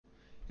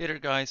Hey there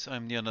guys,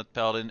 I'm the Undead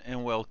Paladin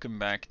and welcome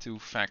back to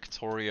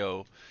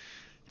Factorio.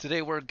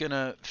 Today we're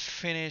gonna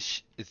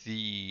finish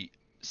the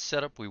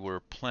setup we were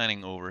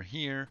planning over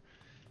here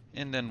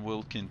and then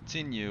we'll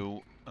continue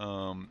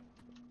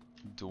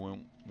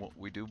doing what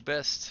we do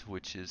best,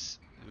 which is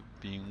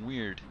being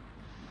weird.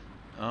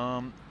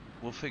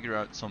 We'll figure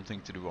out something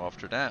to do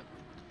after that.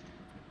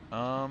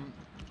 I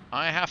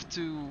have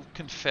to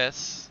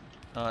confess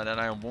that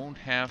I won't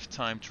have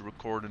time to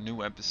record a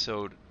new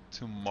episode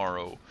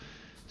tomorrow.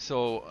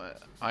 So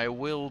I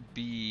will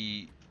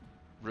be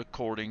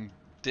recording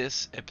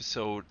this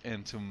episode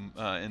and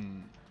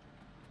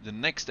the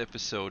next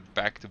episode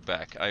back to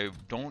back. I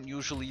don't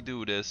usually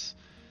do this,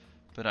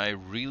 but I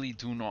really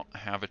do not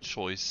have a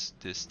choice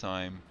this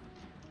time.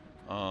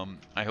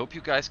 I hope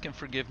you guys can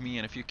forgive me,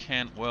 and if you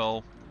can't,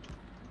 well,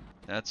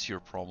 that's your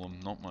problem,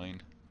 not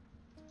mine.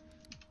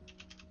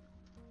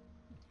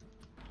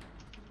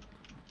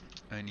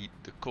 I need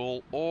the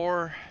coal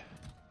ore.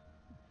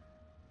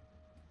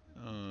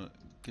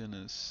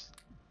 Gonna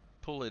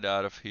pull it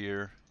out of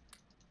here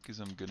because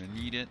I'm gonna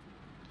need it.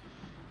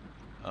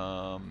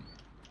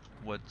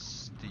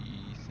 What's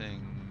the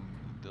thing?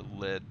 The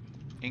lead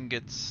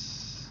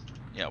ingots.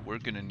 Yeah, we're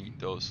gonna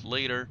need those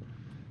later.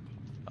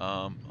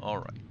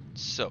 Alright,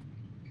 so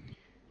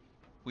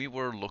we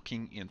were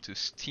looking into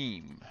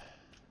steam.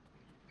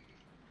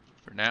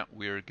 For that,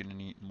 we're gonna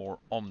need more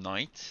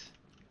Omnite,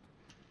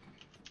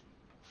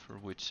 for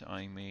which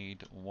I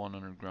made one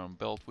underground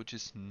belt, which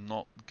is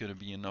not gonna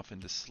be enough in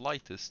the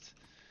slightest.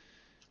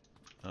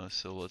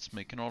 So let's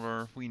make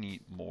another. We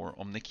need more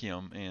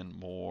Omnicium and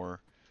more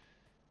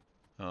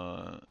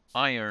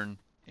iron,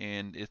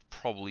 and it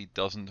probably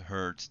doesn't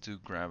hurt to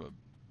grab a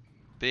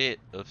bit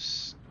of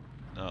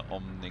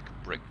Omnic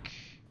brick.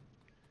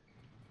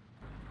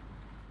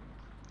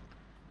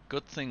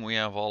 Good thing we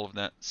have all of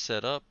that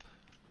set up.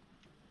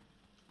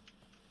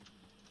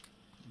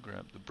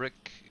 Grab the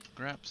brick,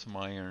 grab some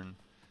iron,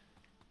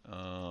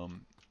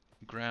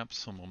 grab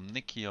some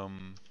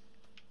Omnicium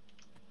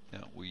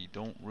that we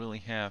don't really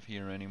have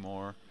here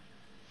anymore.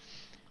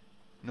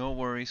 No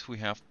worries, we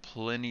have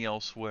plenty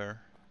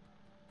elsewhere.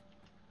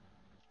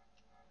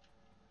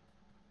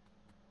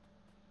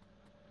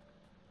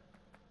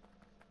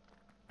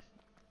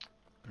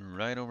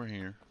 Right over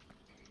here.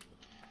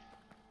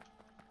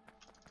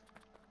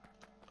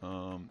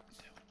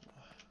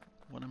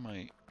 What am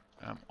I?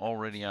 I'm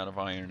already out of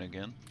iron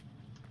again.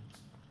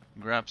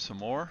 Grab some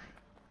more.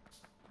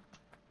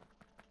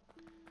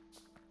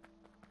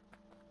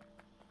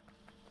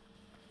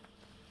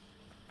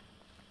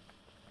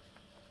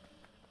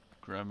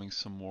 Grabbing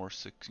some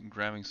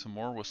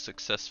more was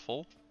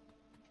successful.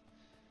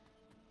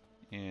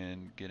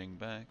 And getting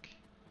back.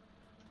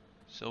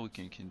 So we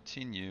can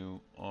continue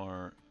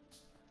our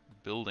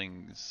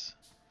buildings.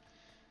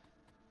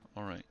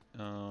 Alright,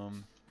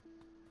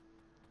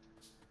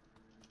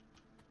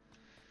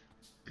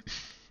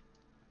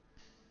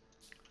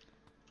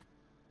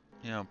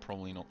 yeah, I'm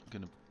probably not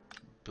gonna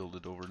build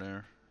it over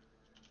there.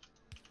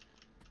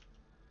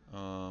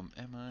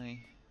 Am I?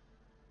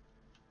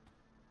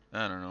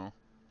 I don't know.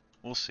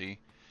 We'll see.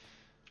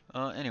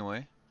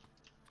 Anyway.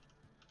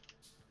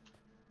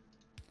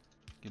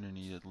 Gonna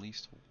need at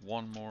least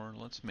one more.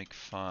 Let's make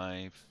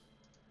 5.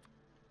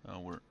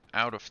 We're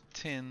out of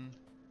tin.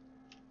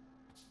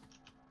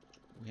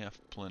 We have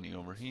plenty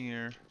over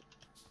here.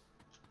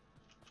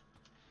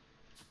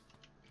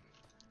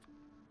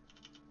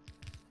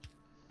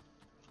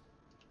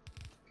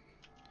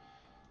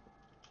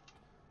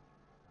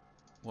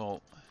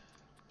 Well,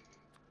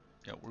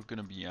 yeah, we're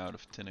gonna be out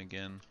of tin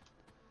again.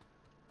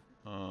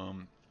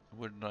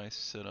 Where did I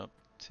set up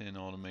tin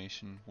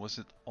automation? Was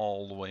it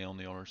all the way on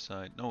the other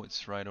side? No,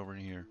 it's right over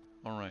here.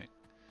 Alright.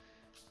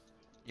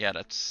 Yeah,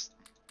 that's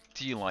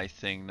steel, I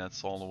think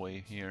that's all the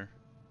way here.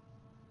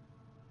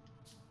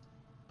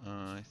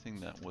 I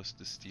think that was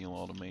the steel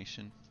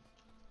automation.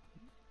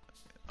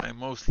 I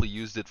mostly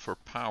used it for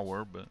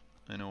power, but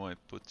I know I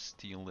put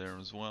steel there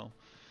as well.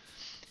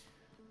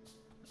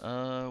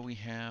 We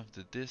have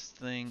this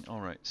thing.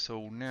 Alright,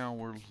 so now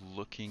we're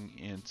looking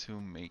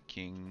into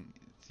making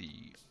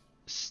the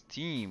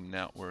steam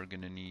that we're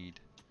gonna need.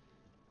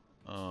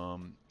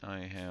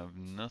 I have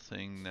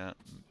nothing that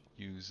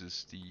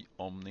uses the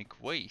Omnic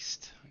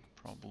waste. I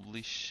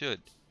probably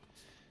should.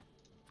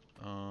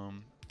 Oh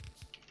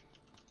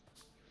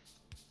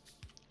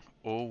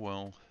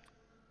well.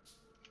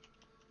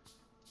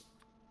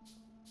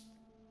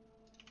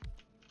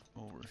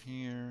 Over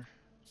here.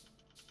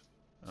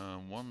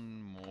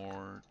 One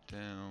more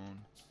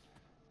down.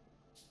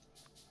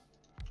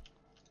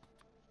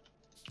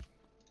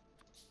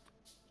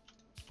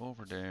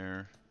 Over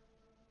there.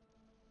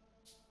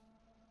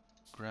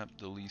 Grab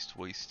the least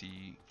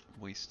wasting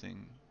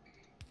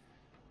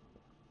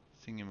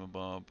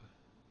thingamabob.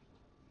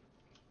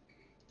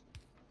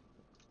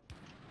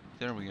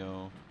 There we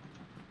go.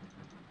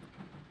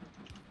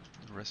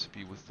 The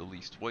recipe with the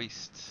least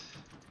waste.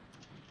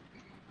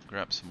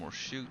 Grab some more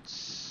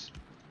shoots.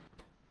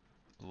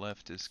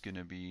 Left is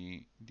gonna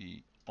be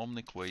the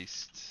Omnic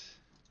waste.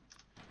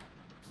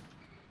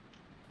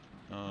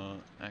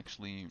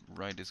 Actually,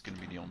 right is going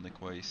to be the Omnic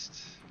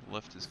Waste,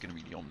 left is going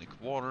to be the Omnic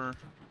Water.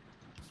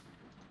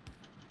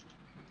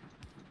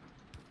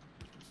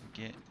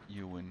 Get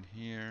you in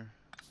here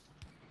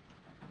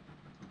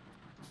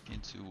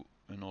into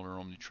another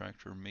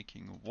Omnitractor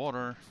making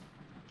water.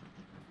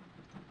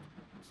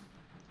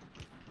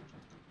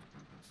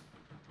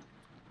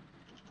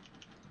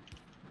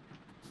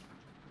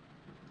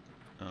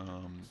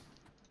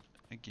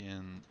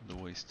 Again, the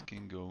waste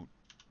can go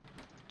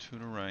to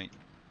the right.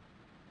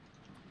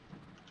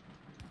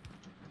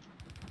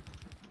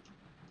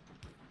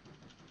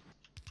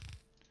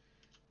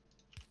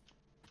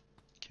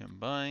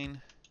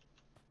 Combine.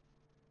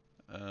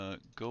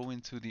 Go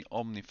into the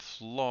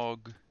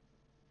Omniflog.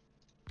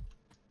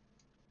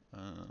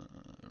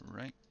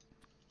 Right.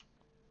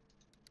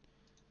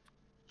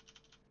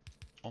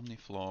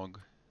 Omniflog.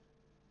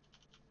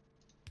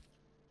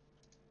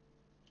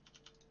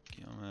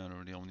 Come out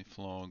of the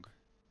Omniflog.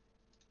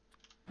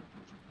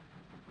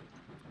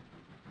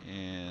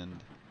 And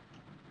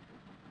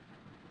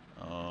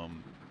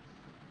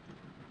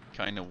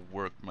kind of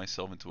worked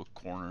myself into a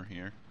corner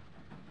here.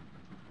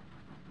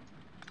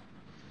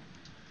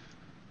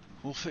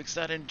 We'll fix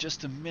that in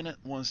just a minute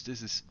once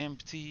this is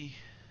empty.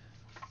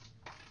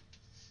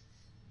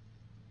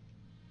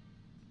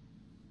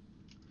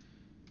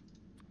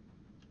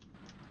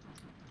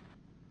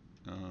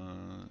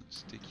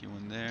 Stick you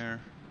in there.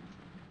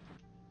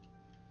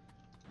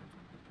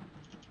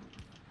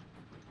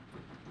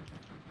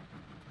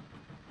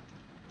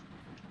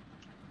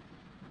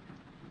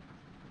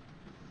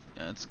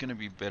 Yeah, it's gonna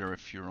be better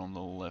if you're on the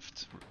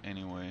left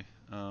anyway.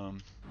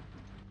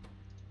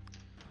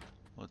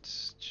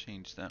 Let's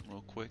change that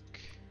real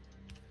quick.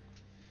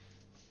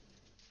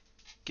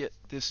 Get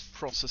this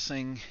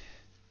processing.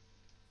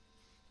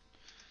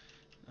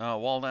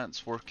 While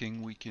that's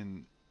working, we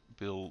can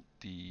build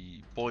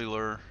the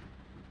boiler.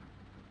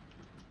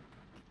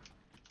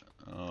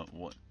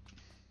 What?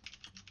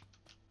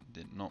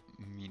 Did not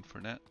mean for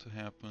that to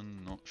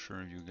happen. Not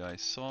sure if you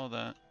guys saw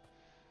that.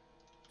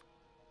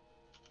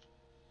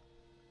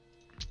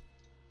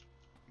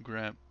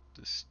 Grab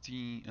the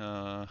steam.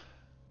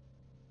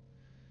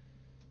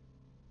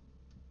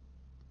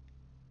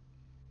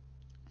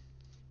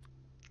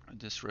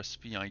 This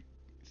recipe, I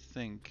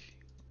think,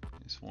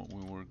 is what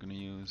we were gonna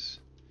use.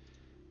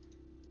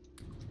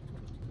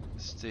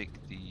 Stick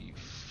the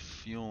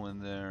fuel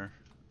in there.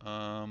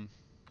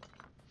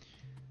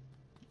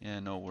 Yeah,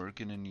 no, we're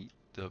gonna need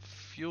the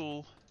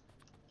fuel.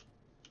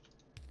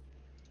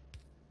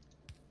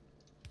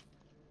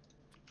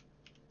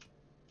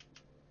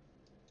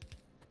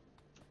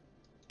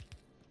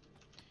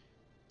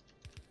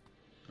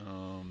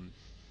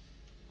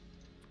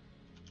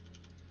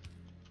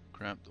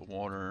 Grab the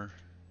water.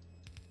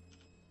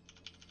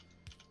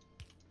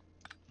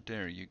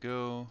 There you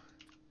go.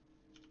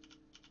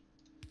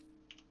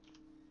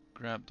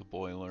 Grab the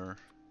boiler.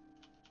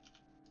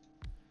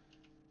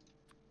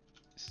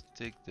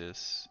 Stick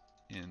this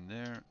in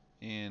there,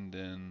 and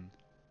then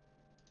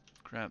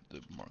grab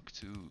the Mark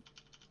II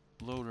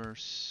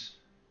loaders.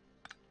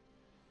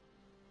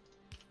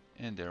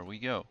 And there we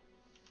go.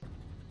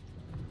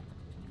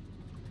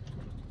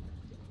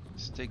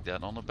 Stick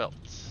that on the belt.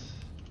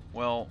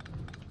 Well,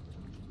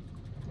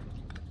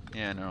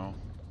 yeah, no,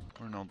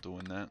 we're not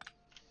doing that.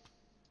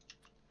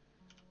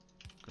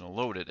 Gonna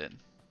load it in,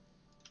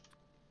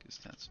 because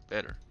that's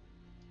better.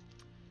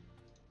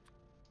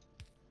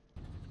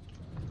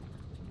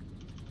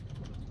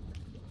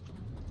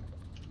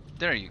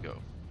 There you go.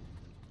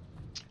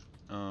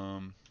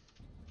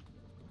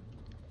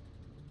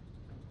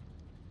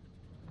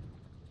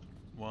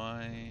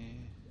 Why?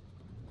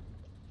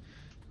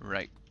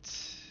 Right.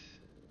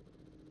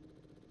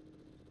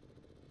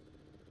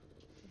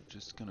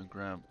 Just gonna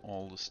grab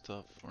all the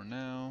stuff for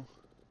now.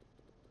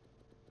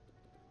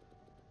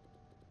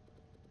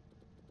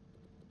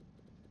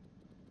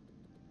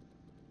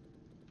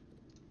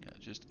 Yeah,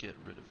 just get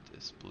rid of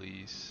this,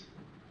 please.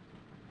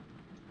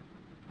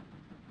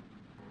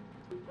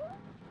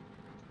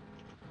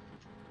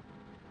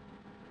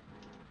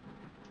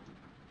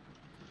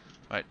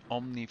 Alright,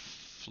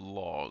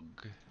 Omniflog.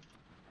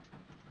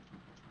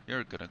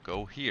 You're gonna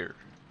go here.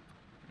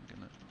 You're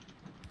gonna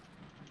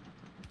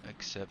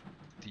accept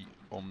the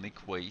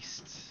Omnic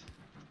Waste.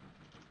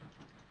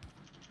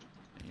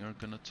 And you're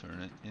gonna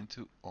turn it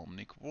into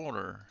Omnic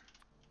Water.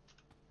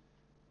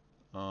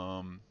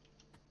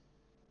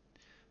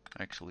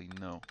 Actually,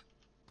 no.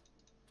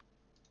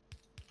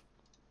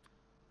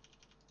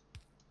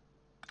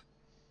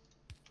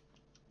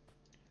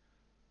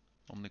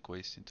 Omnic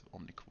Waste into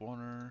Omnic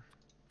Water.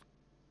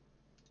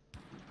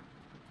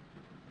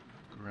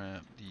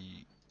 Grab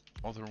the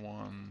other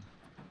one.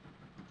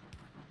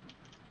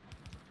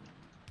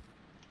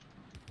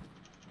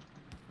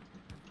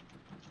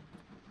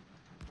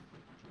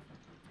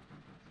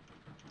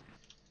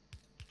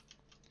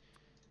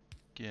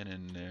 Get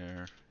in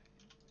there.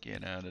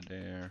 Get out of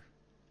there.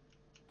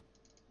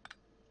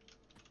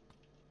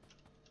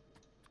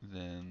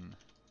 Then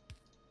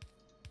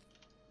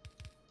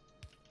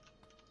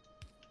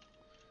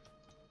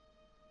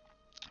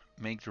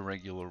make the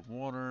regular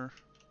water.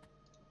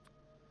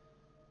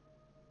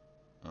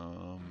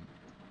 Um,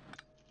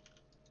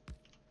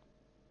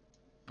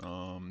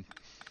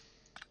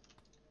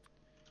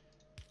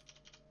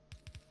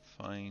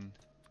 fine.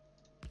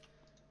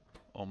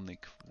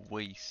 Omnic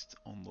waste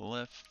on the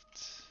left.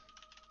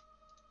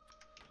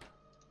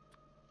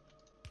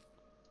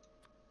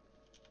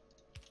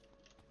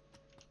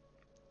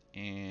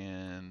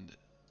 And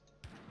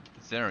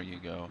there you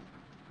go.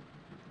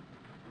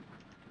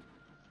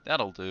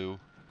 That'll do.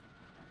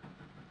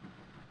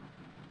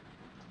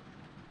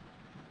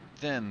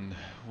 Then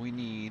we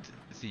need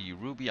the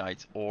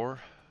rubyite ore,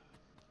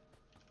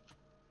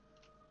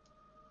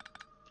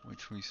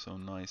 which we so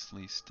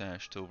nicely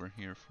stashed over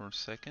here for a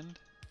second.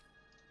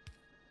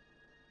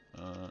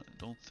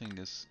 Don't think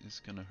this is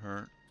gonna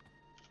hurt.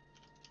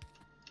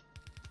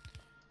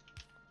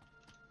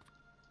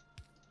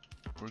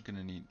 We're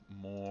gonna need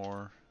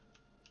more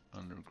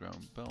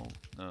underground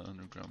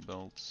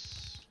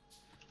belts.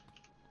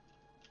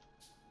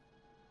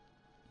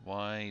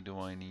 Why do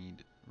I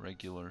need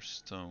regular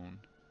stone?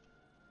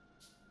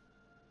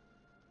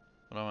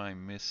 What am I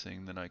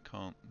missing that I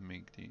can't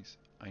make these?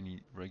 I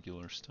need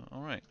regular stone.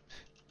 Alright.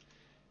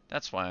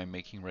 That's why I'm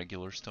making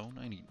regular stone.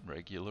 I need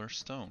regular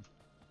stone.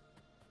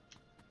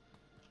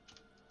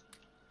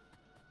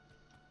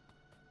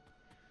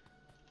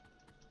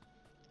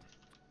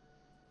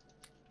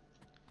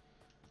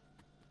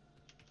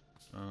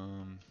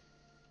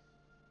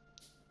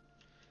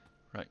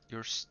 Right,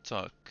 you're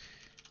stuck.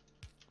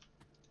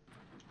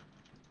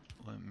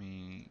 Let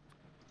me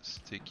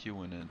stick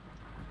you in a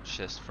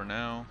chest for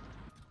now.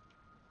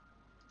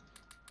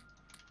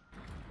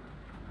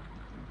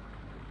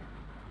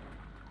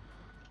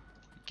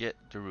 Get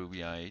the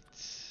rubyite.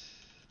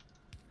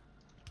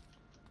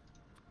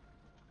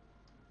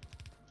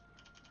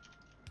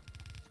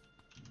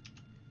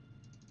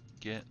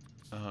 Get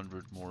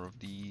 100 more of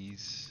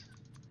these.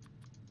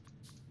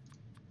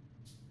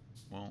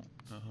 Well,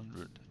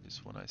 100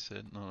 is what I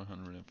said, not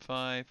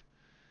 105.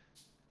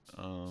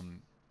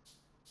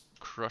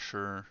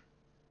 Crusher.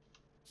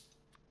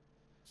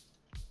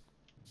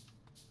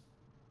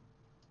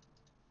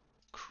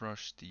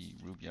 Crush the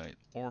rubyite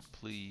ore,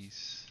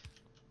 please.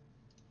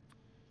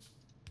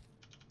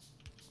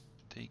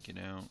 Take it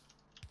out.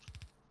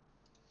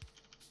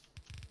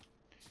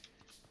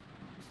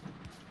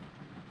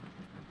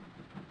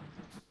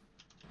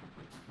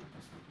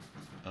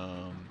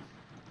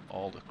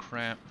 All the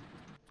crap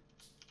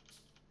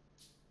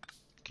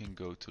can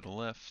go to the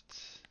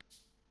left.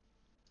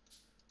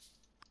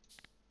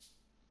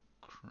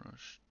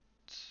 Crushed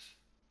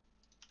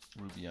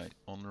rubyite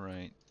on the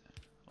right.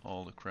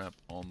 All the crap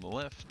on the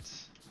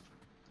left.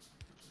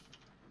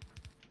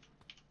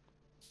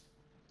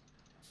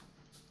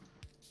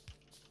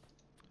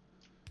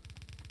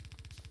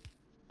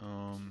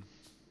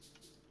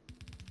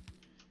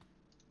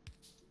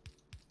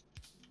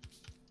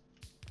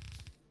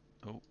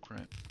 Oh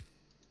crap.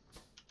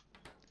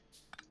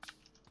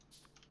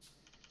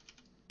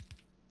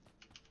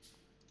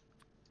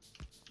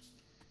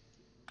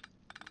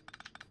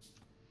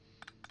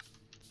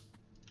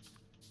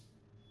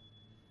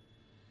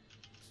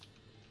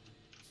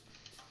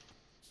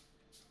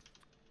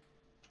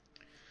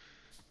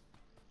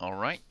 All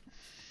right.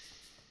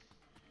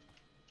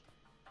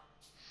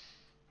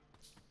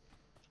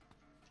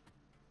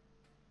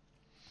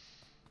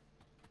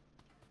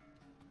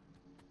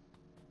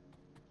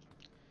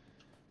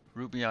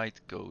 Rubyite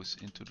goes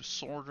into the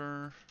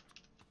sorter.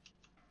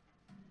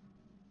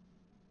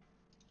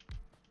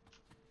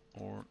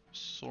 Or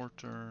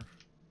sorter.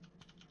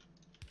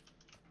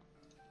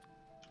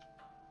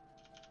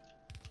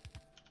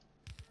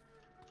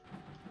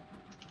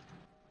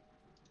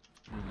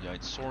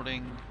 Rubyite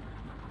sorting.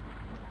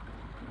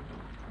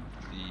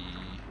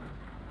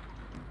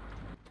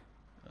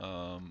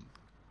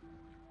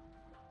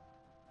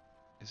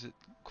 Is it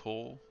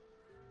coal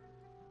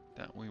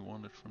that we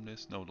wanted from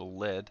this? No, the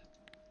lead.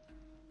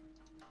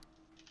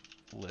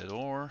 Lead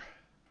ore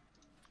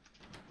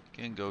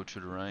can go to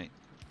the right.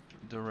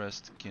 The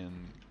rest can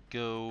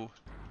go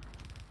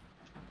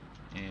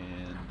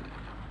and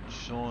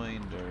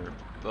join their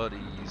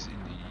buddies in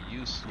the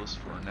useless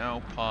for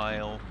now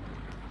pile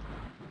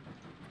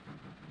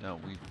that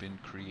we've been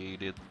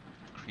creating.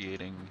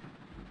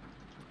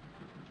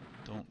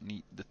 Don't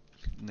need the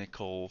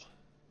nickel.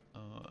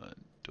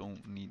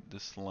 Don't need the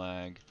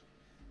slag.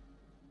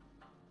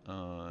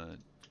 Crushed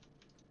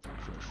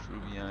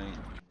rubyite.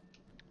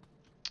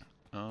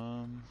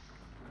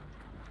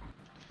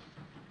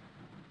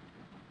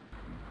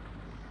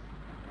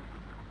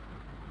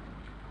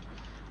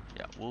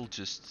 Yeah, we'll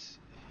just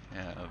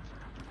have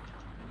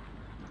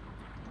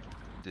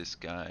this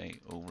guy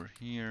over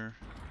here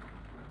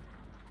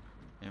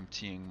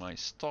emptying my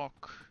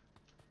stock.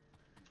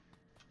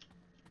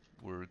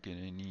 We're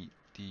gonna need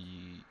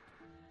the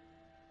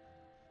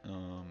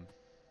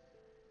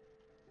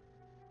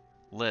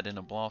lead in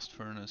a blast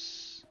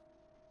furnace.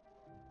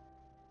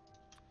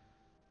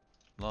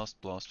 Last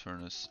blast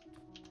furnace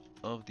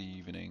of the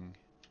evening.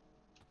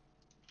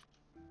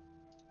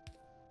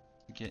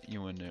 get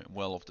you in the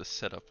well of the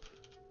setup.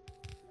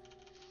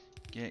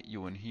 Get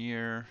you in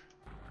here.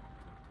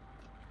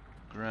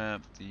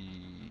 Grab the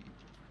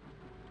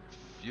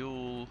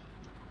fuel.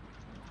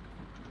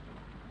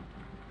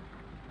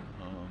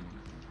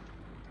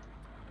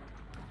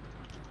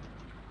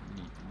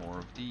 Need more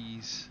of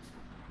these.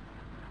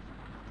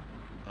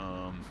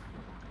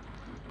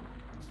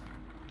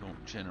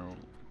 Don't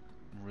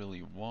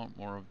really want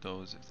more of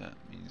those if that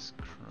means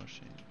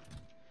crushing.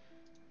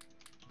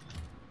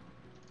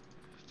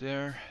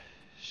 There,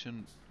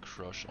 shouldn't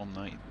crush all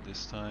night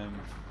this time.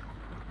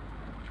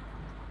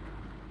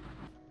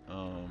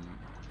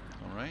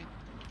 Alright.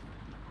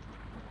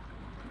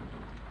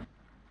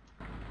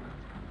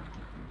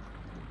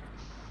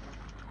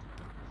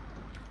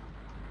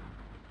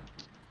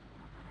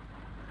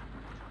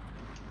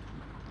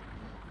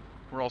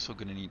 We're also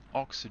gonna need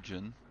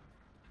oxygen.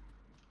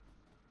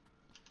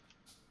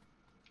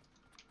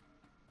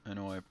 I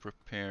know I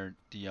prepared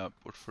the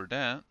output for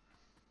that.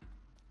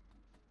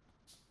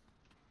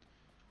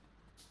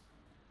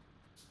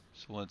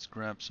 So let's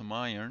grab some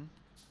iron,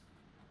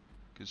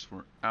 because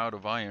we're out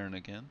of iron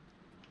again.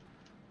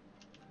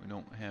 We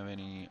don't have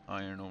any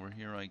iron over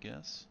here, I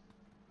guess.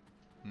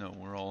 No,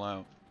 we're all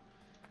out.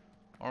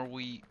 Are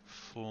we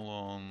full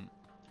on?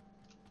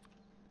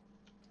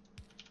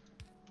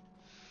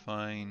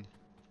 Fine.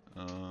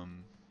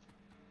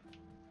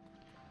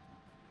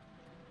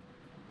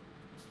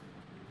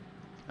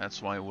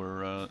 That's why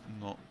we're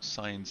not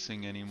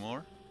sciencing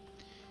anymore.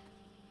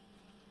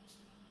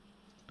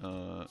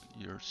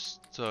 You're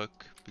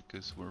stuck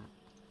because we're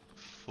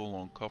full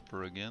on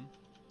copper again.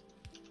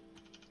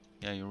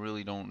 Yeah, you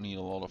really don't need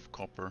a lot of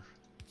copper.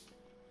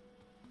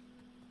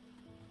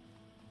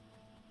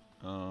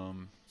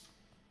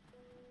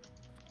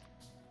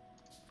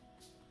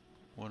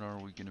 What are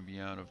we gonna be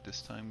out of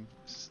this time?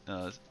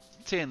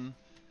 Tin.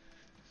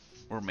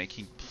 We're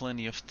making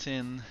plenty of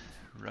tin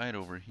right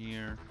over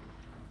here.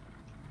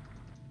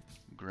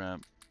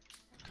 Grab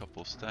a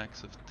couple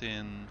stacks of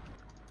tin.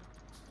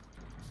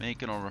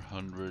 Make another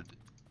 100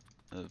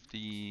 of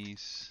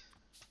these.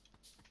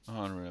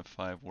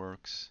 105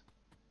 works.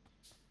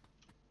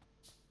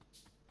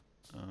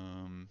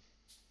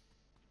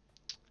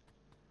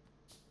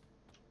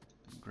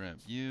 Grab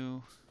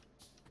you.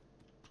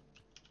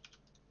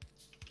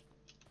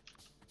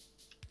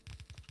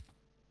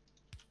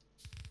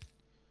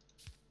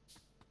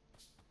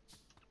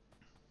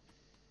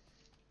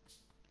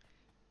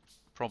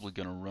 Probably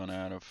gonna run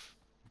out of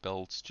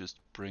belts just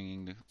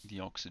bringing the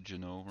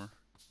oxygen over.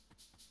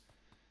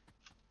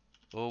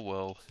 Oh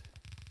well.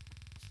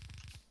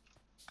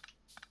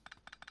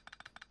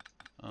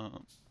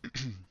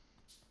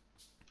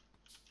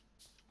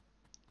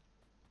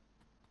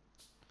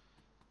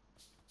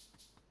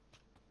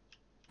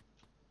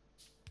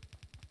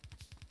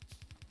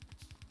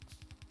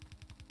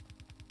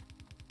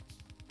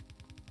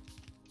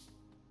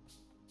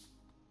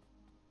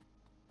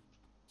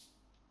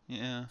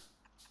 Yeah.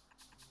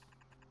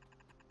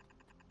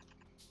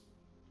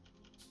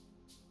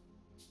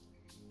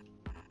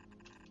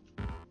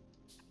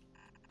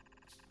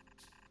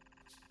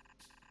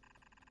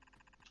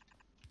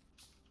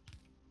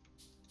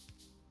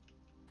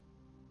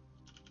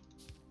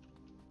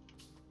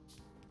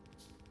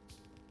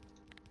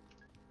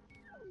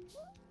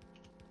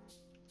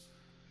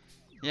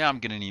 Yeah, I'm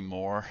gonna need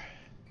more.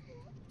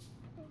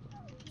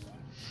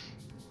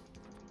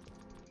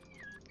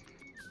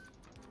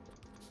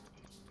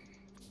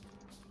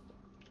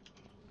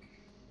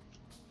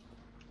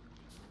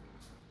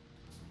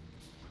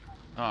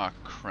 Ah,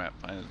 crap,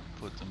 I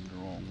put them the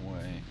wrong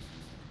way.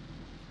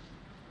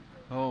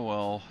 Oh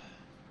well.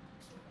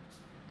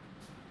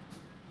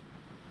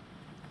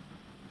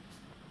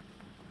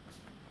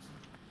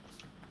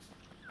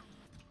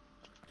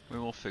 We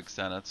will fix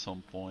that at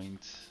some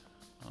point.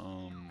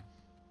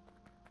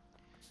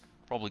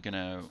 Probably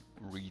gonna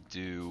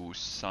redo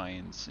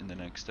science in the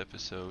next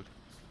episode.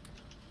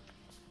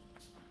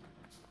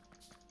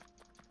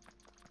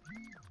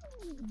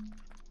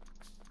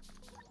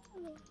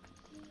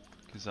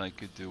 Because I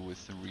could do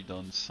with the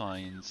redone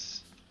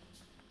science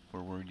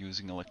where we're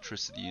using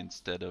electricity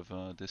instead of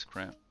this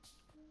crap.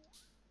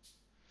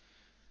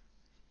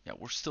 Yeah,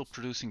 we're still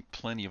producing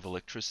plenty of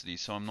electricity,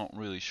 so I'm not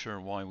really sure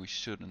why we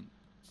shouldn't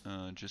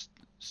just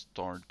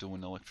start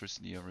doing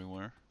electricity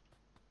everywhere.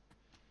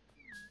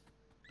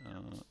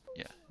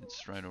 Yeah,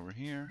 it's right over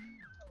here.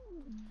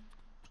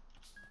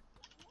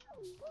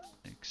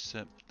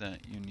 Except that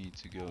you need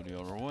to go the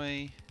other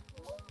way.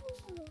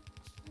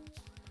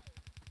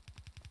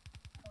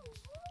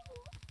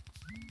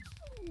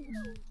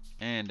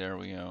 And there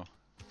we go.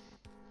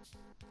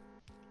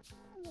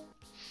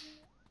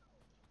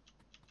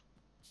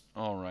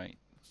 Alright.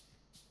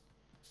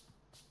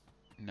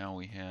 Now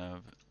we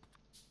have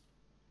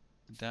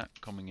that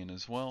coming in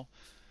as well.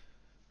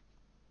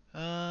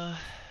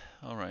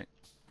 Alright.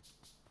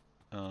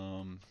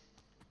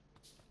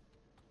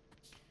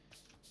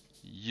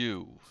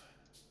 You.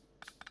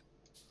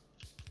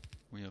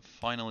 We have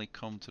finally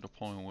come to the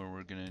point where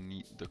we're gonna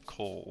need the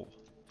coal.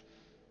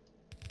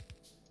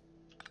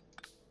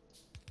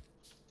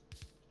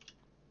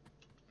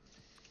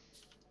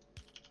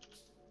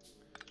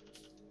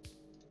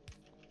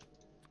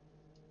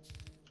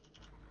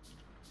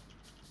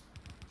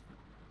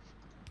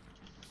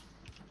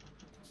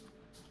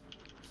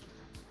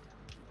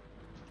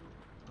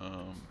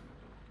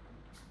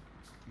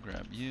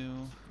 Grab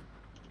you.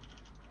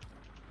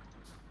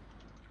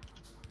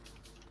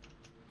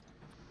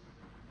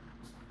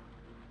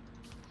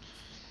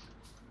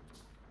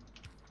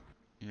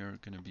 You're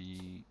gonna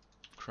be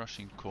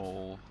crushing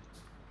coal.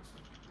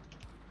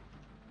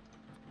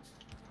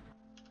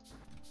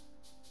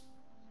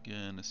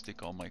 Gonna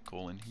stick all my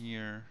coal in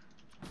here.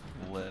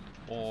 Lead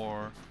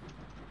ore.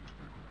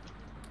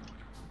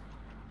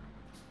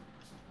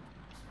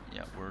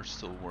 Yeah, we're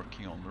still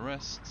working on the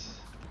rest.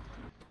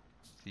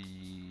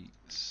 The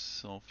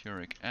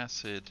sulfuric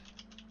acid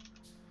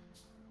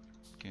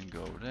can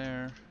go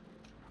there.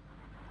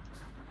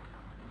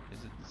 Is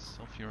it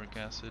sulfuric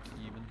acid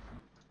even?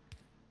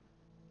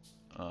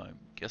 I'm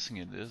guessing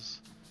it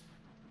is.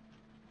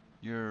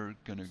 You're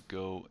gonna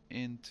go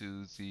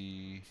into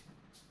the...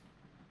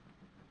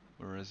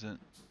 where is it?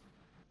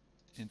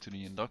 Into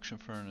the induction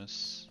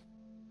furnace.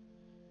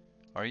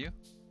 Are you?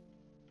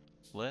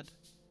 Lead?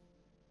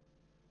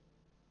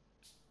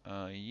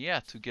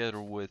 Yeah,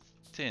 together with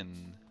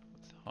tin.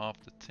 With half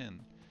the tin.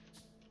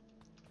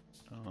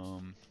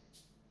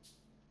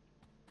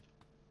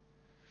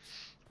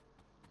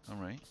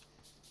 Alright.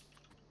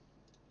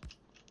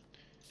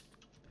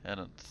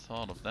 Hadn't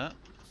thought of that.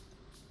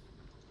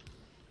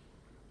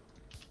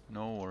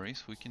 No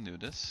worries, we can do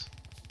this.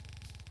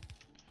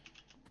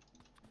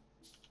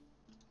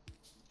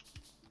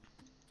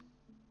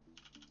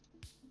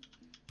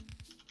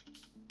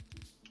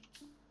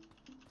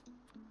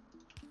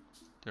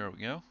 There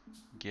we go.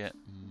 Get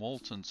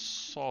molten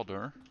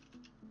solder.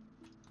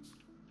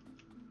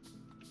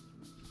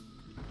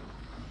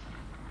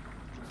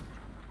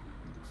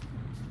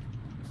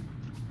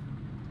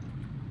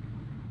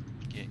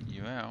 Get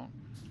you out.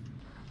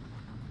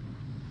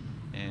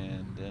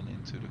 And then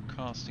into the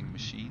casting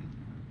machine.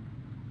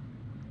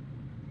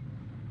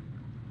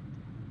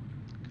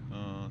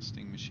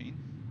 Casting machine.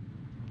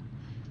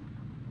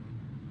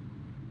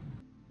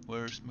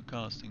 Where's my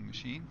casting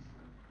machine?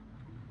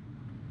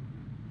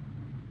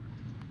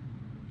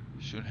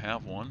 Should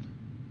have one.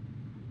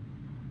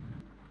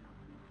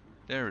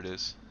 There it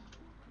is.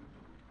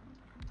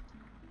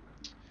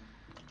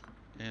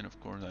 And of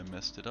course I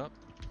messed it up.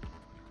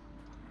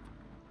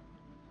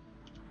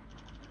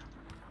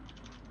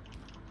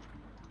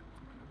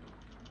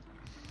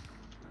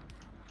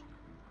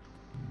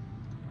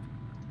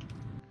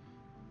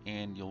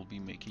 And you'll be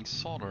making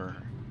solder.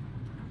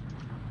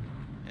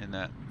 And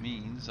that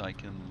means I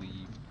can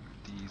leave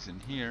these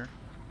in here.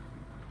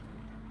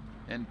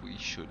 And we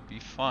should be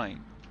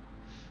fine.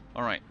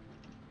 Alright.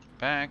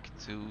 Back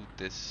to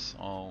this,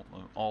 all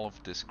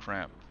of this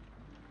crap.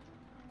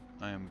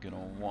 I am gonna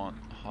want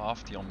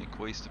half the Omnic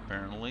waste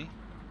apparently.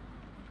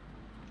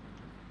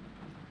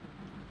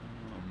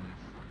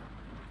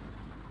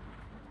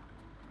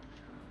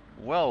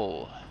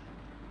 Well.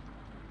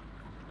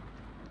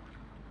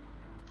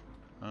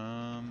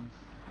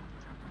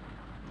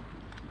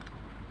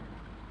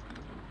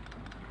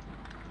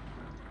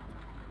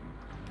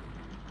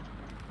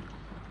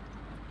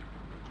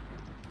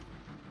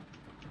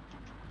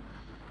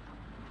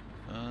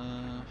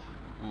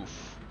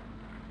 Oof.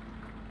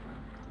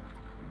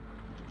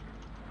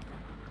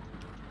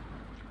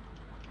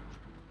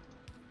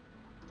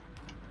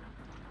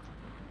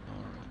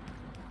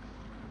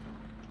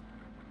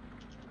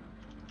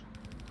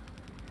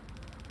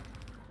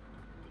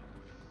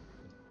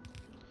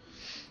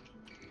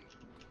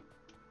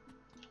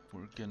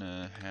 We're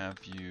gonna have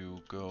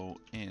you go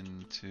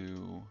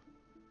into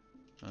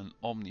an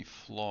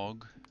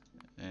Omniflog,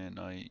 and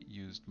I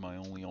used my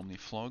only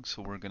Omniflog,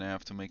 so we're gonna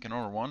have to make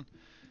another one.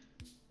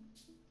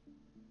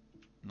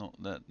 Not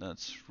that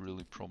that's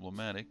really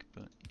problematic,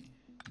 but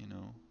you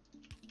know,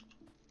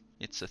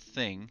 it's a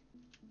thing.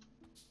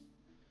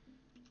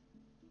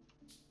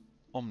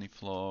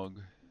 Omniflog.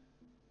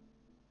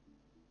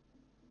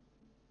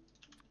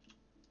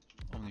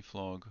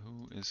 Omniflog,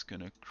 who is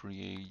gonna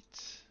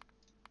create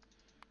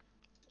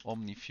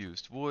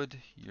Omnifused wood?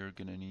 You're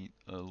gonna need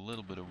a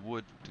little bit of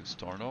wood to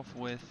start off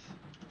with.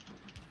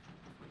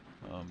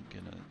 I'm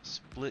gonna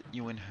split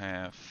you in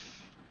half.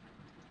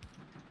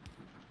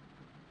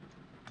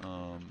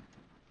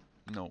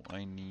 No,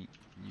 I need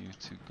you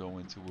to go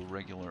into a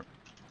regular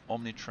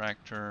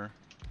Omnitractor,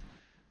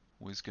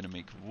 who is gonna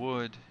make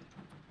wood,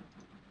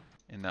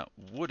 and that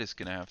wood is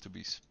gonna have to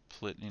be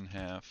split in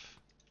half,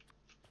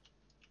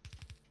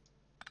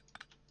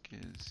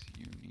 because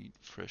you need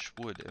fresh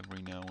wood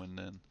every now and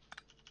then.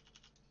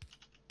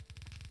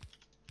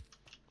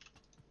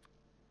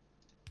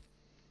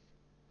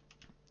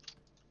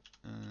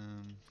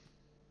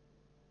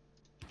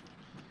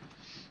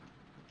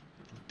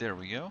 There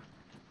we go.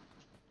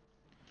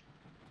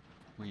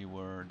 We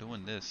were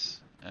doing this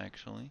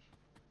actually.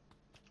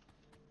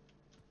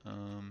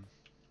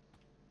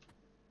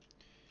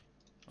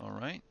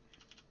 Alright.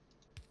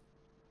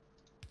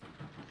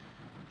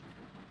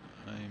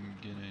 I'm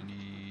gonna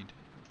need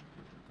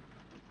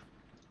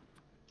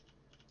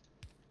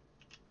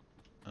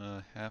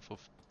half of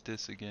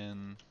this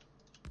again.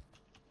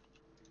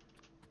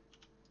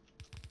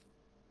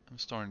 I'm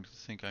starting to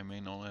think I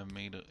may not have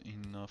made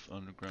enough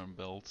underground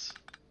belts.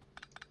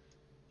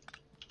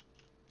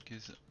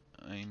 because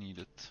I need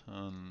a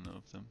ton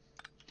of them.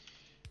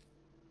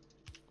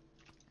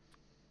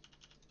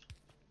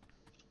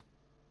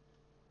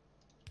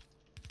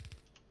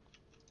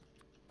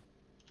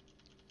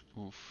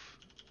 Oof.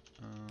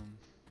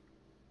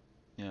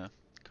 Yeah,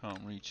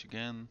 can't reach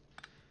again.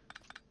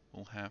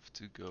 We'll have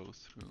to go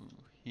through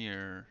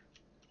here,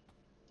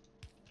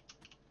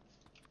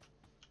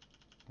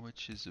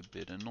 which is a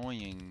bit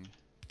annoying.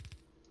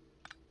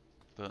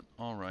 But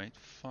alright,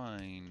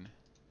 fine.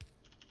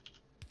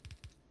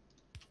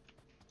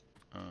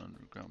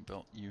 Underground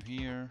belt you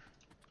here.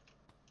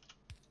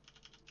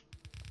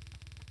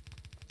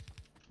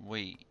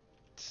 Wait,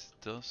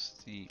 does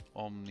the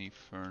Omni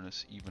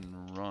furnace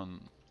even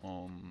run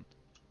on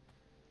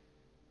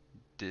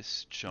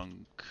this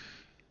chunk?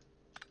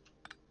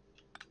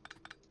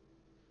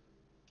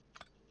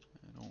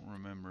 I don't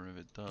remember if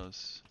it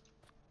does.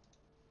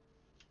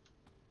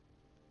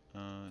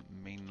 It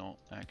may not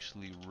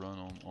actually run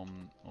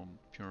on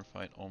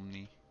purified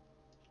Omni.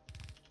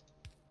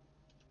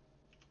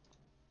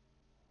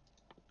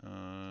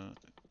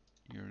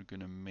 You're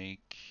gonna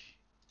make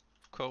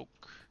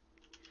coke.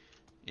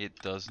 It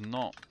does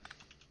not.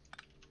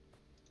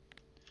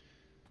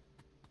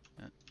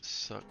 That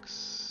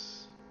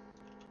sucks.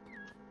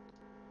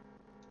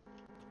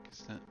 Because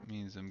that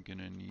means I'm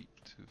gonna need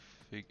to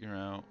figure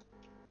out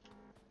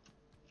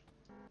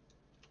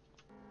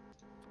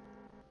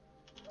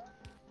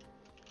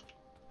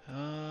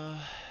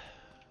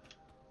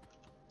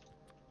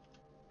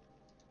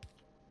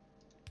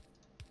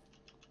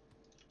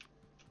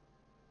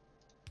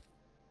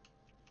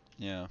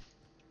yeah.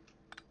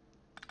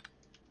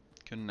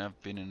 Couldn't have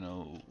been in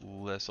a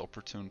less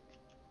opportune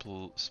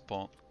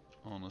spot,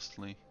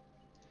 honestly.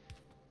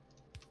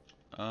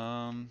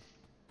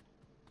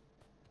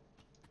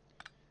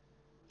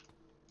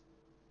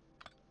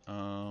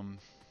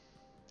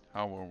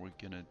 How are we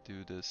gonna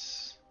do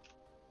this?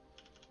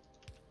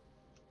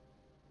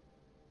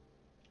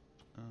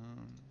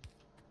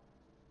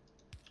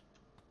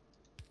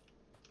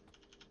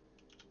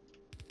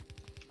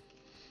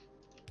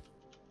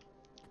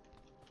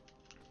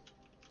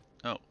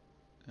 Oh,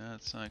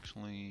 that's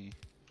actually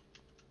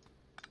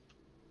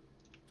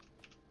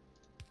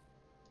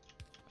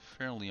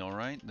fairly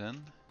alright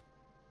then.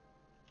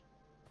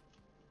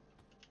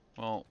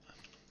 Well,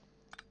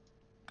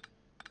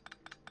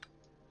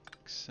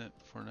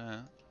 except for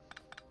that.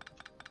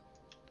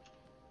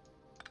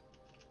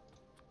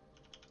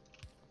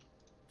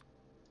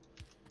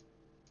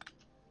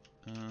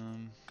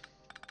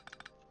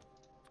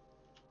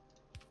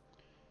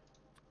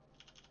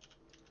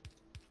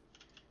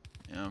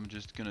 Yeah, I'm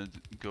just gonna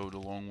go the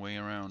long way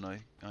around,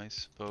 I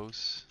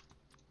suppose.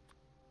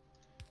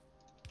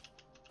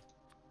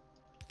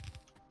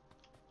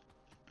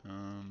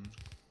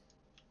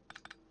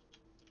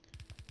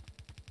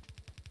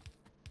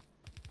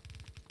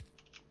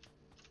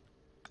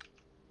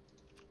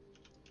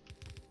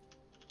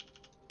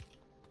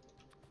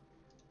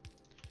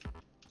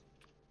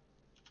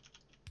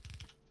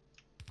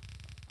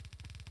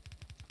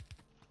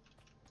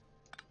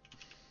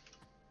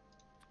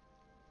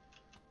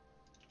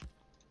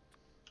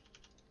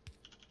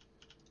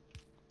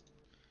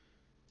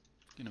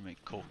 Gonna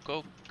make coke.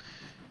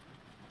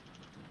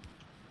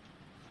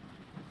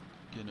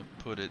 Gonna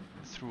put it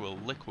through a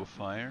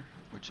liquefier,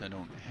 which I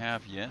don't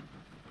have yet.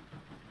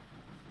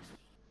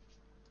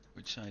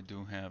 Which I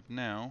do have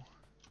now.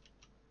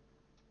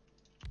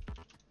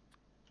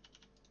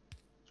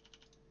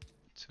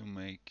 To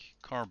make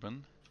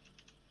carbon.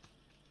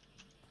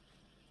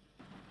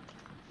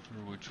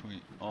 For which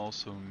we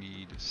also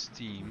need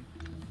steam.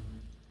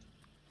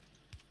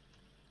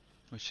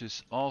 Which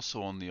is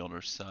also on the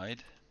other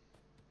side.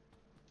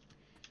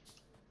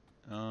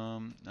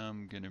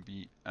 I'm gonna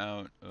be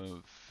out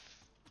of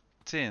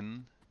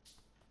tin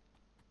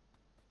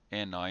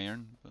and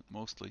iron, but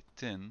mostly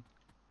tin.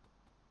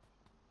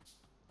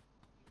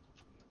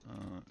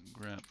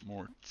 Grab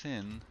more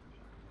tin.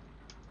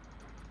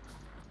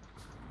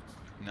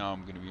 Now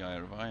I'm gonna be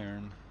out of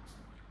iron.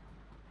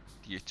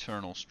 The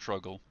eternal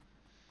struggle.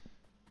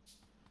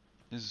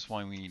 This is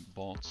why we need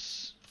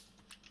bolts.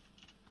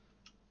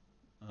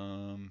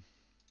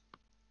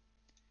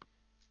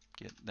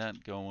 Get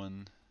that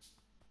going.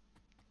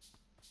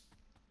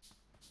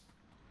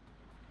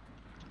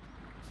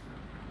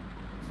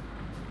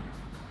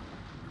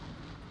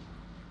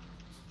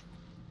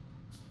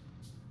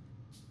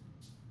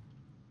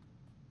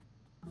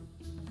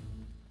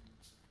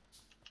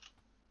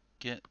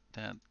 Get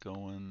that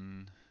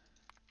going.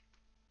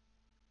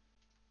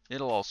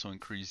 It'll also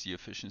increase the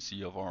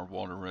efficiency of our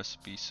water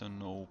recipe, so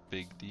no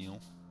big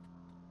deal.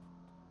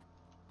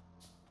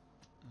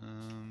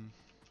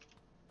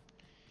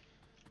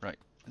 Right,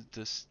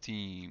 the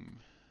steam.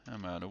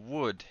 I'm out of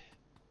wood.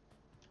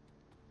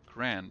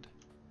 Grand.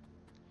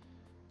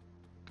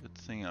 Good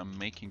thing I'm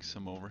making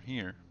some over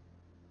here.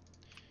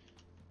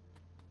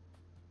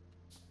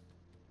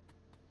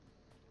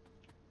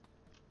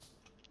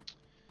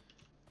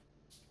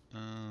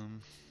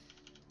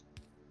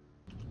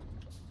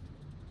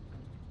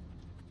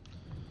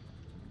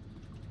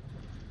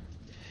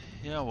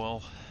 Yeah,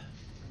 well.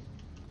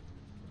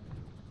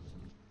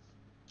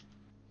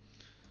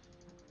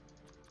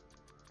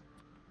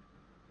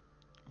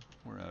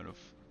 We're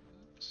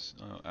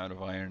out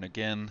of iron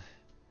again.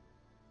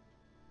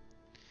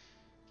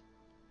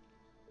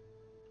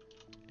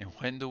 And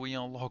when do we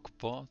unlock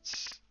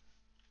bots?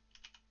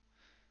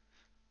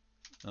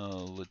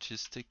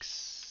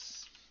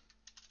 Logistics.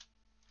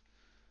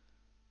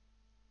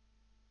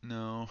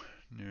 No,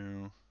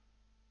 no.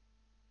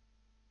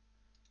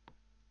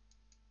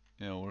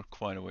 Yeah, we're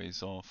quite a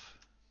ways off.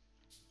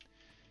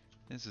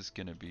 This is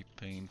gonna be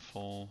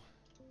painful.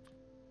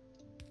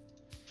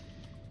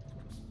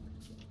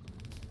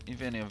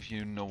 If any of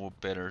you know a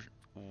better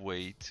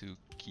way to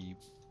keep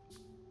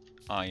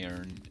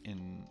iron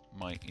in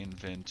my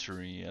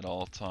inventory at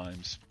all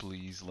times,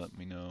 please let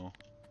me know.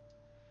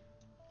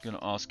 Gonna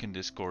ask in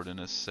Discord in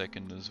a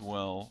second as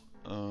well.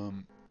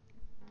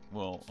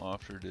 Well,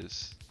 after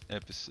this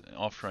episode,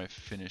 after I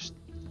finished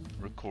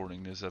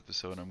recording this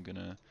episode, I'm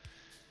gonna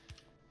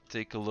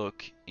take a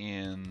look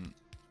in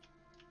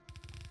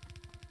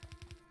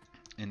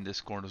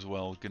Discord as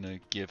well. Gonna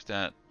give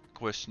that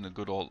question a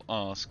good old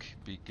ask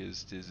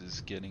because this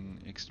is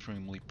getting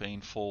extremely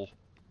painful.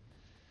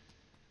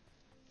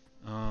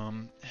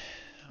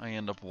 I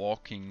end up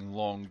walking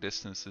long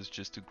distances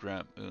just to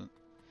grab a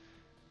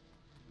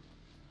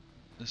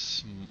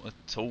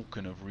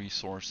token of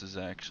resources.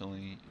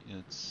 Actually,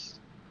 it's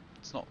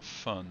not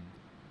fun.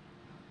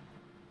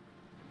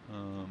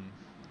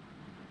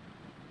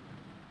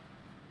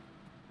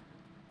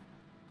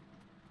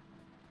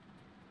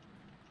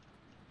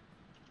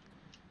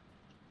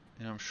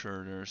 And I'm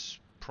sure there's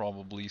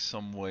probably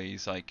some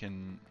ways I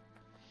can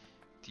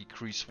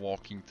decrease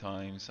walking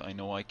times. I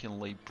know I can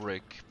lay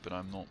brick, but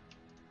I'm not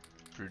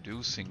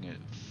producing a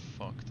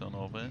fuck ton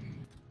of it.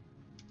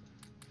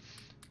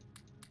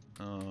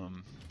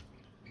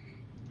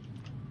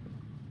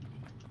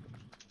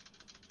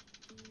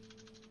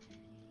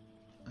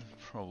 I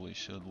probably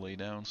should lay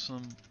down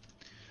some.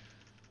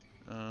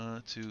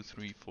 2,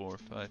 3, 4,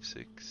 5,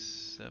 6,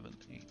 7,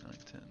 8, 9,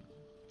 10.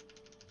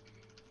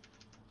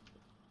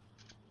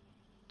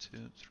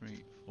 2,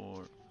 3,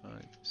 4, 5,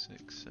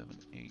 6, 7,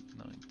 8,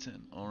 9,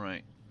 10.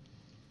 Alright.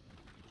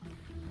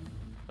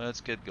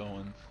 Let's get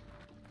going.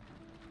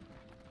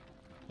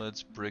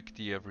 Let's brick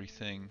the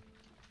everything.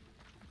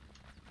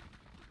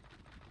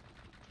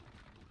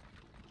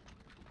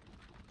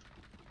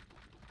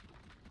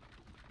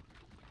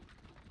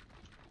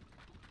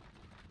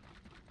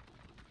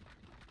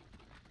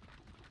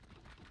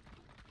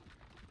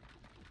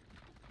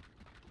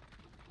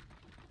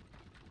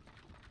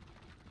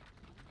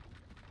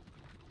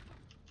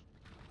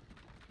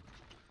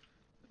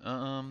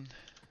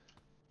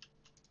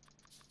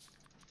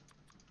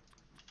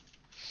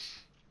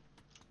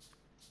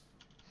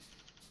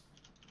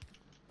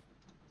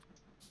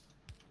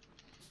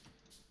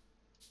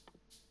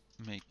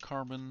 Make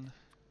carbon.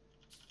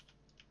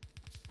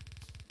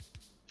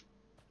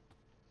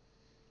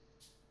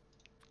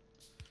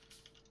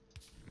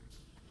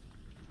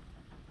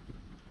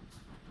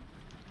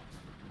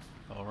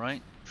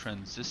 Alright,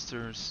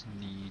 transistors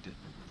need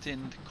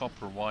tinned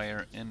copper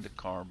wire and the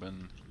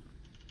carbon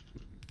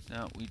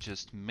that we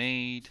just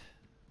made.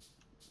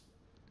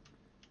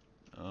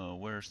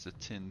 Where's the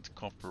tinned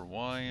copper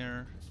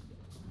wire?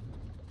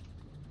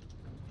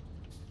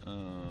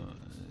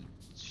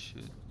 It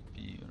should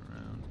be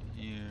around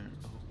here.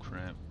 Oh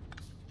crap.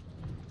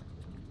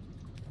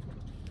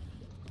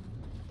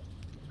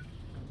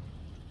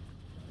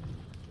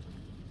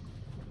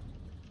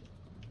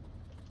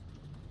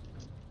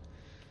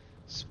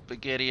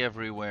 Spaghetti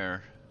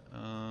everywhere.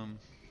 I'm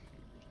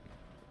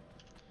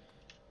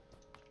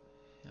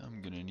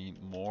gonna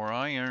need more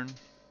iron.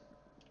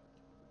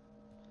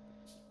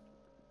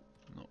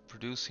 Not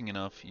producing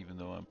enough, even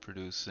though I'm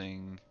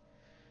producing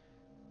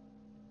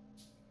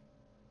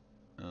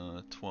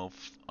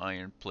 12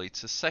 iron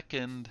plates a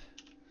second.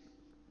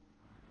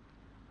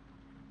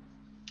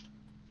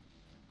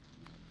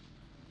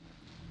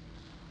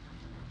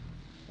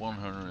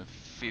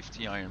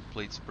 $150 iron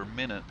plates per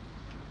minute.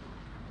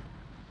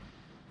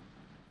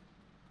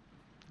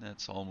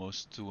 That's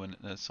almost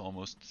that's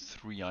almost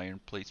 3 iron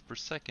plates per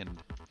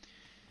second.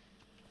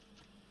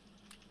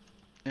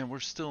 And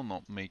we're still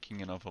not making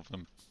enough of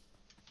them.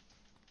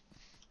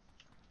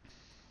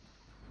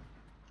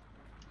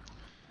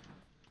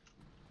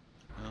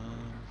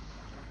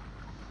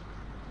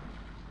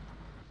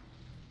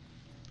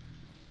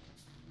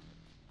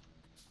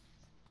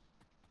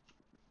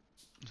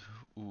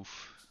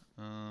 Oof.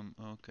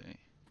 Okay.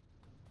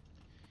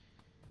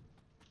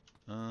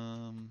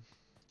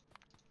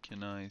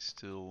 Can I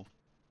still...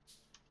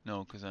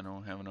 No, because I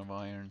don't have enough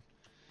iron.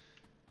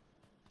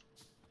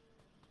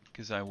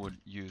 Because I would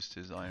use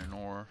this iron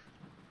ore.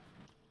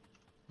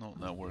 Not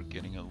that we're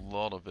getting a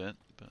lot of it,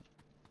 but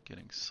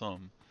getting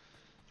some.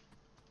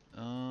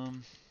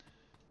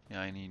 Yeah,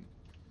 I need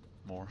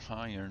more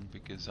iron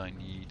because I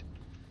need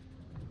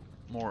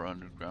more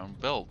underground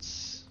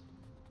belts.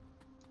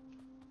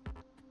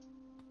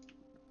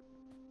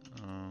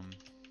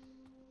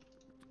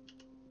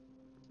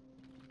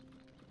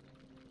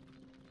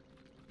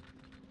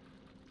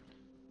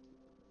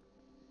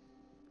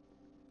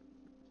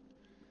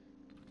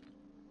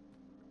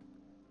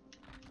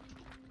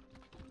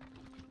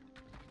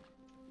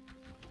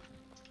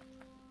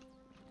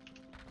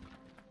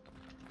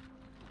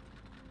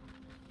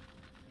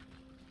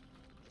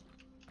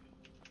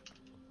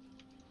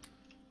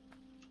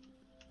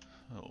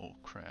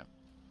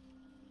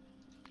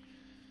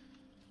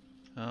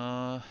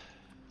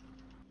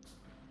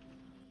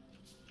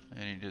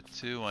 needed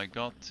 2, I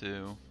got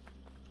 2.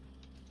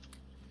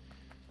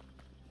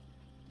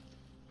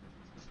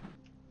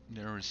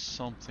 There is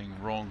something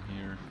wrong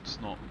here. It's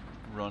not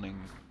running.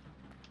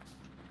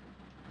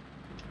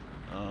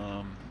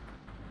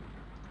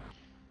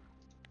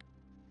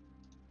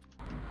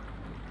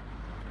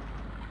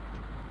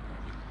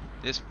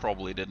 This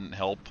probably didn't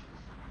help.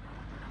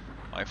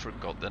 I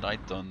forgot that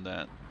I'd done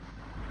that.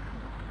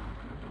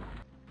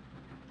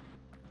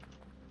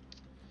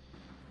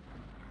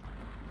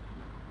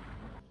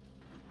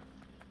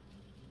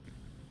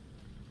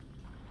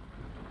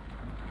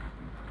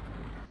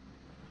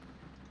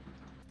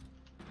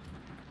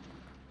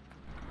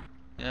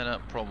 Yeah,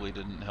 that probably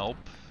didn't help.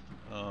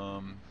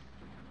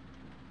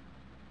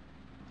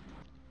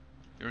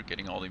 You're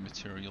getting all the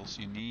materials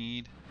you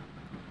need.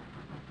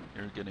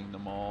 You're getting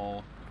them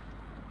all.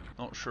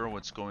 Not sure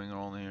what's going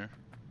on here.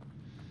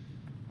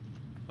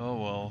 Oh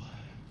well.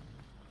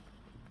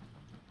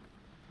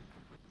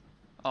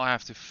 I'll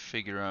have to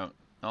figure out.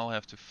 I'll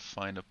have to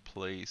find a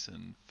place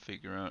and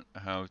figure out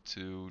how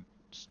to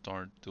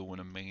start doing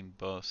a main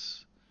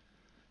bus.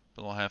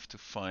 But I'll have to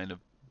find a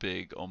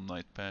big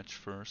Omnite patch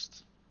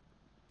first.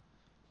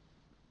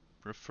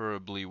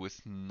 Preferably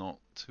with not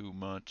too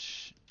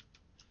much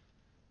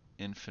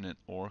infinite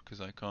ore,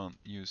 because I can't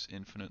use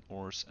infinite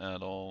ores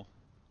at all.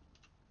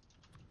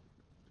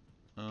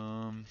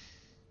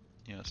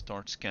 Yeah,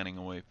 start scanning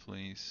away,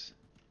 please.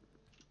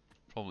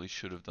 Probably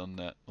should have done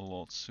that a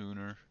lot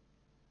sooner.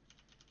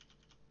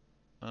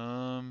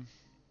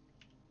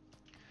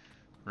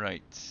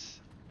 Right.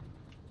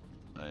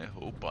 I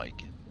hope I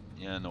can.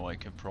 Yeah, no, I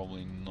can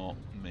probably not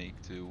make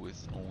do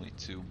with only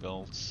 2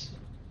 belts.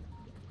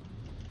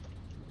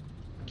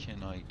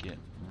 Can I get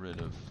rid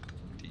of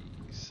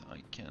these?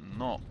 I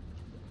cannot.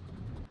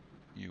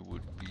 You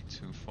would be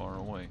too far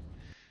away.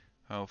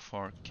 How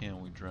far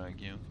can we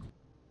drag you?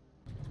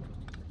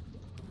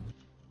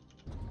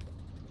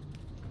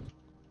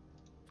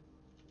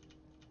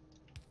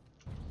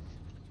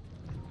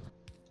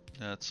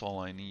 That's all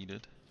I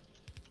needed.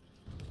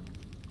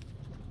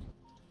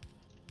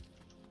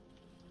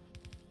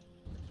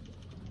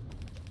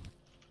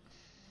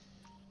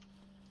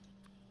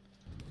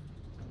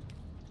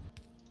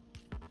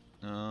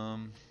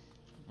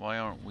 Why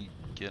aren't we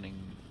getting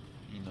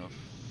enough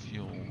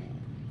fuel? You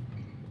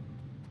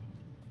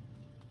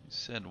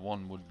said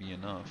 1 would be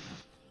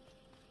enough.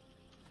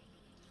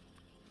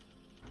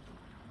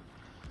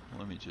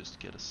 Let me just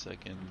get a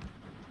second.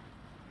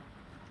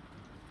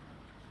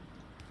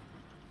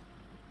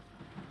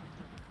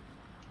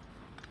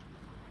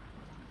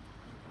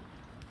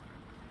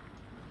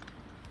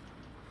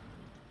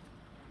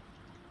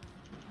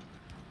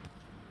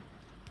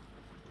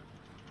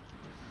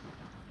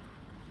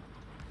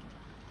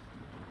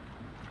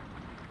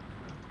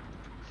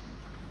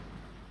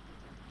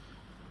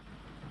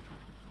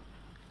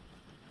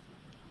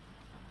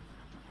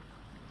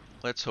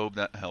 Let's hope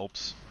that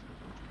helps.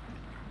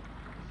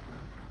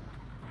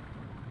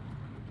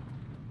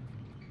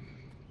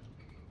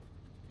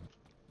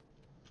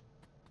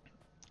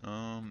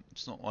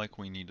 It's not like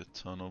we need a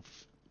ton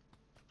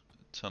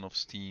of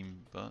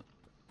steam, but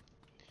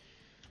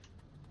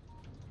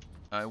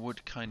I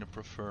would kind of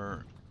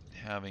prefer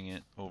having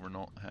it over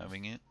not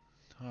having it.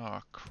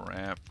 Ah,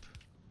 crap.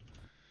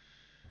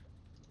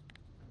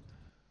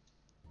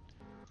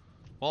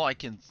 Well, I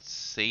can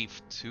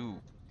save 2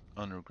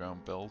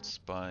 underground belts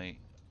by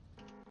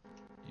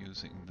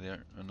using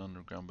an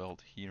underground belt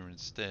here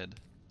instead.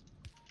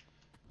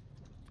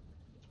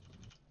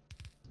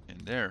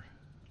 And there.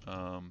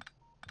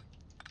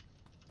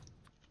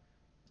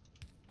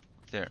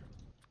 There.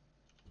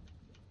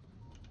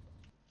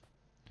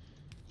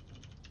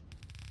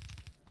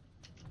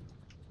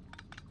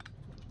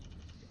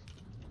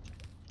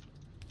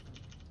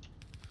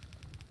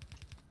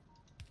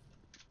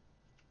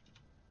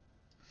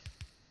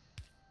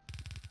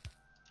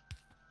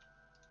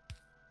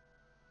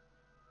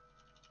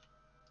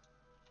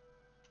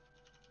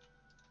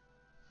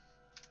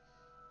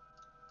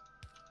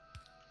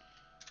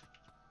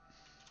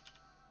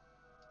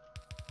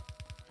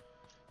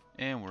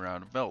 And we're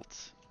out of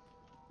belts.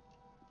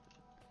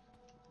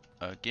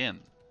 Again.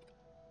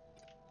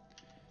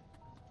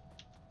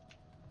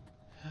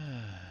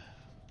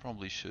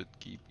 Probably should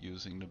keep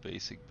using the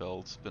basic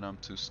belts, but I'm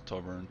too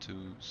stubborn to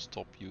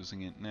stop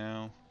using it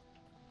now.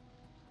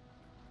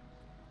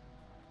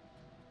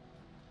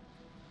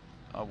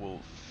 I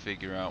will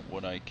figure out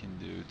what I can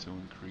do to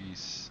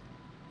increase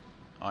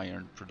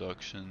iron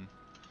production.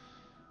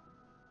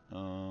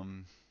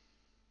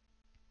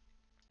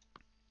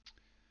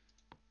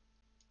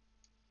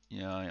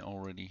 Yeah, I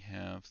already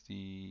have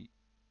the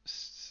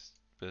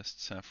best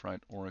sapphirite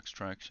ore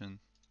extraction.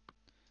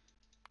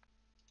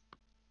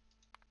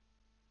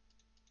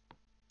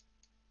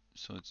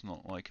 So it's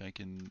not like I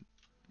can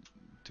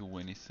do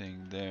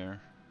anything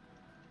there.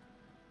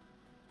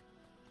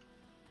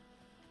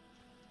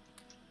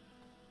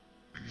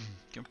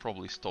 Can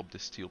probably stop the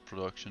steel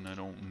production, I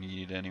don't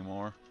need it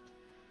anymore.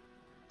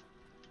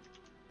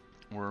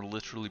 We're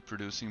literally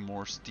producing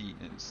more steel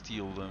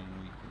than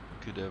we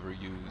could ever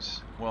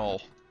use.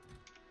 Well,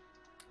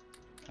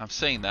 I'm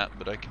saying that,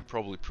 but I can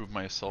probably prove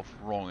myself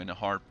wrong in a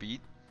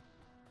heartbeat.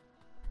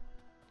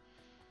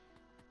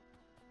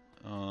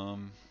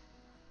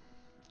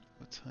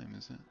 What time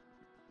is it?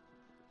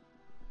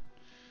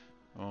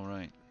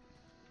 Alright.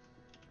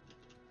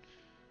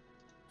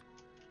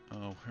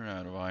 Oh, we're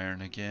out of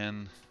iron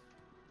again.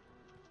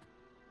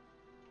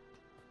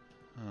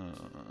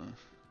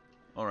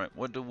 Alright,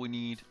 what do we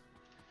need?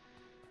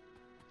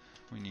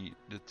 We need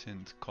the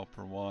tinned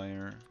copper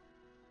wire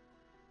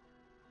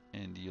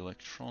and the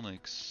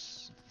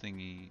electronics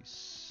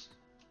thingies.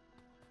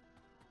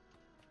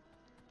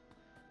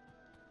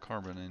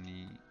 Carbon and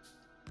the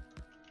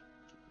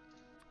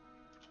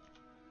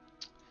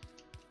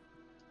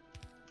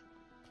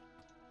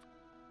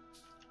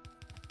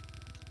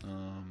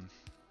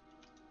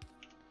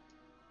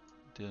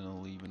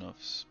didn't leave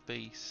enough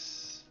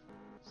space,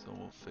 so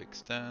we'll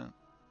fix that.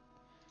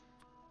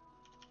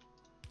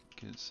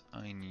 Because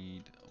I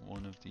need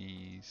one of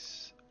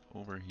these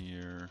over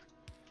here.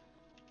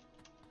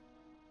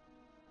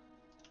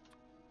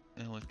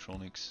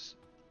 Electronics.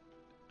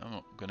 I'm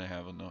not gonna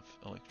have enough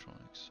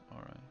electronics.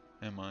 Alright.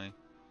 Am I?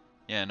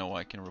 Yeah, no,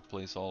 I can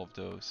replace all of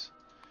those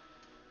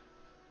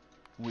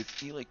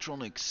with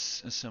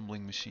electronics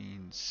assembling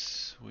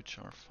machines, which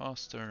are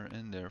faster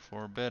and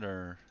therefore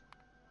better.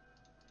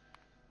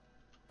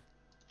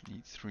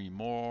 Need 3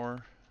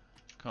 more.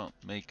 Can't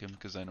make them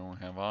because I don't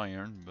have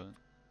iron, but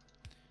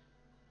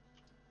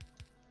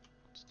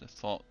it's the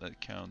thought that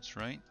counts,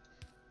 right?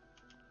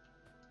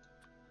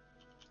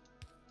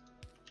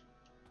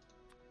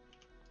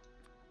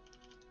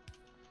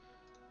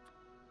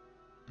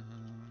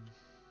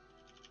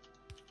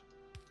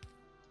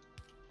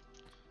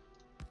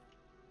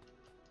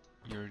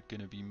 You're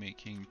gonna be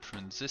making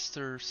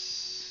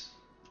transistors.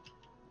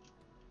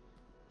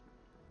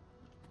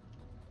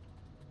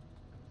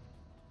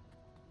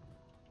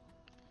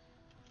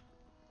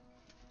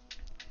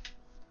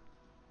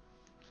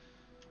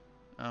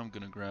 I'm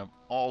gonna grab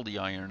all the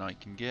iron I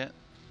can get.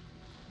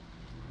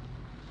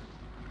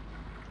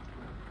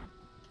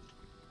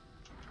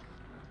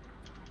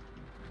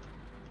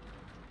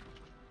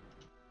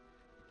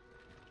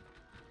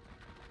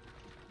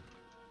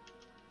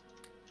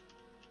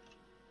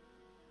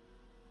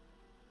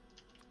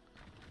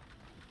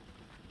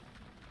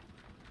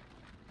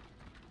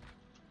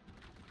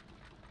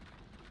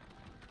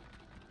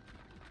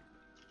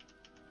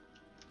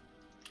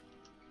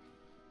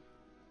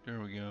 There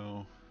we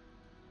go.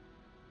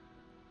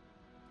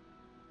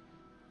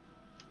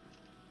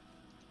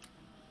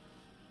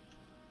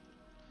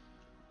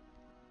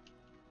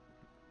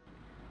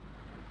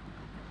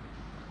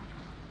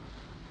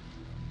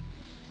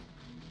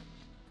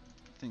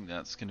 I think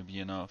that's gonna be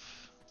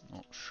enough.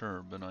 Not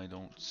sure, but I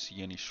don't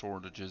see any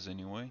shortages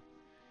anyway.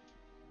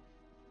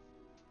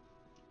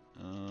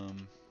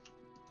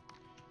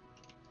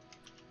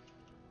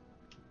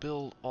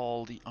 Build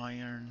all the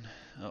iron,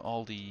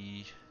 all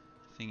the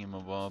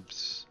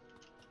thingamabobs.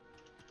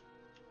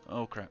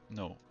 Oh crap,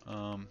 no.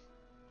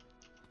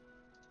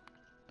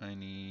 I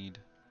need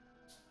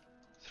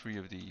 3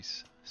 of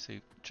these.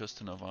 Save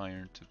just enough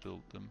iron to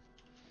build them.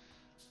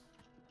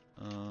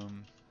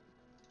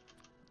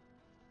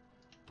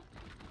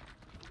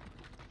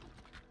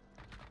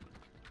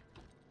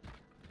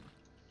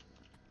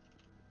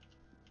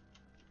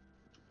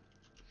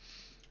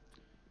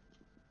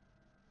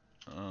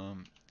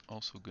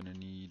 Also gonna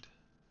need...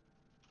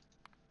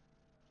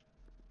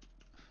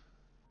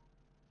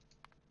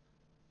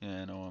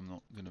 Yeah, no, I'm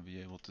not gonna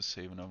be able to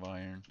save enough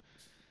iron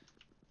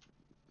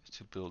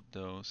to build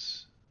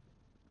those.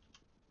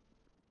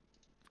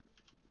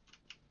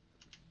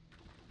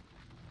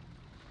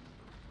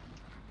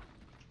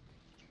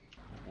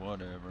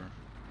 Whatever.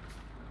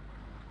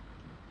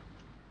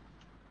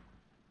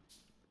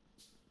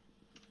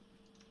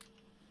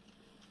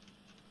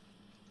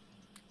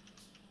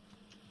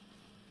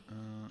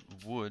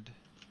 Wood.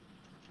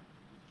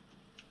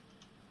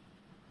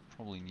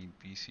 Probably need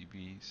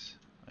BCBs.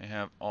 I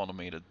have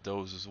automated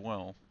those as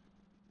well.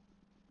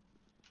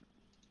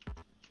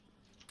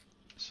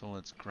 So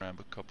let's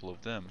grab a couple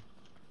of them.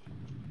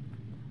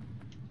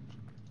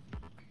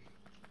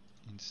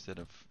 Instead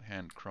of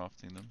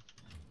handcrafting them.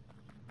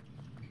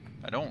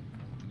 I don't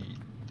need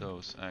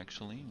those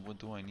actually. What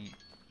do I need?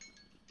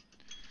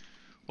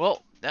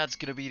 Well, that's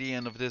gonna be the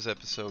end of this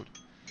episode.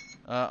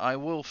 I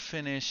will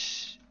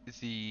finish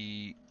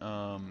the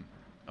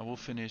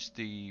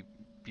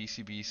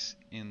BCBs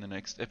in the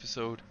next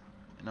episode,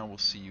 and I will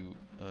see you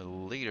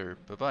later.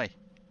 Bye bye.